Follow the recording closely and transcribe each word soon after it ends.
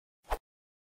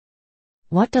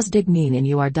What does dig mean in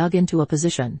you are dug into a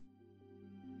position?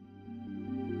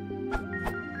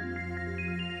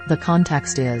 The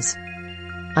context is,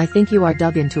 I think you are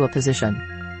dug into a position.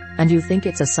 And you think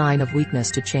it's a sign of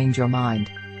weakness to change your mind.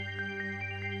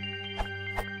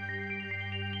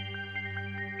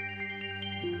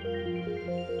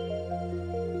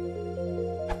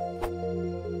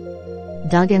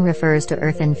 Dug in refers to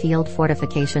earthen field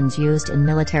fortifications used in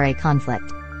military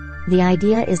conflict. The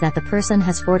idea is that the person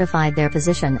has fortified their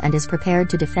position and is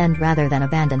prepared to defend rather than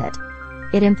abandon it.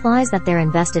 It implies that they're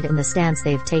invested in the stance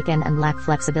they've taken and lack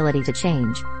flexibility to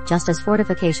change, just as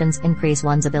fortifications increase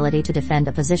one's ability to defend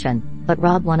a position, but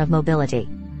rob one of mobility.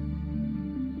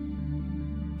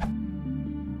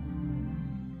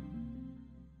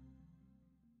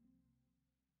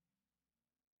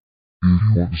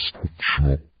 Area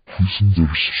structure, prison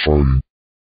their society.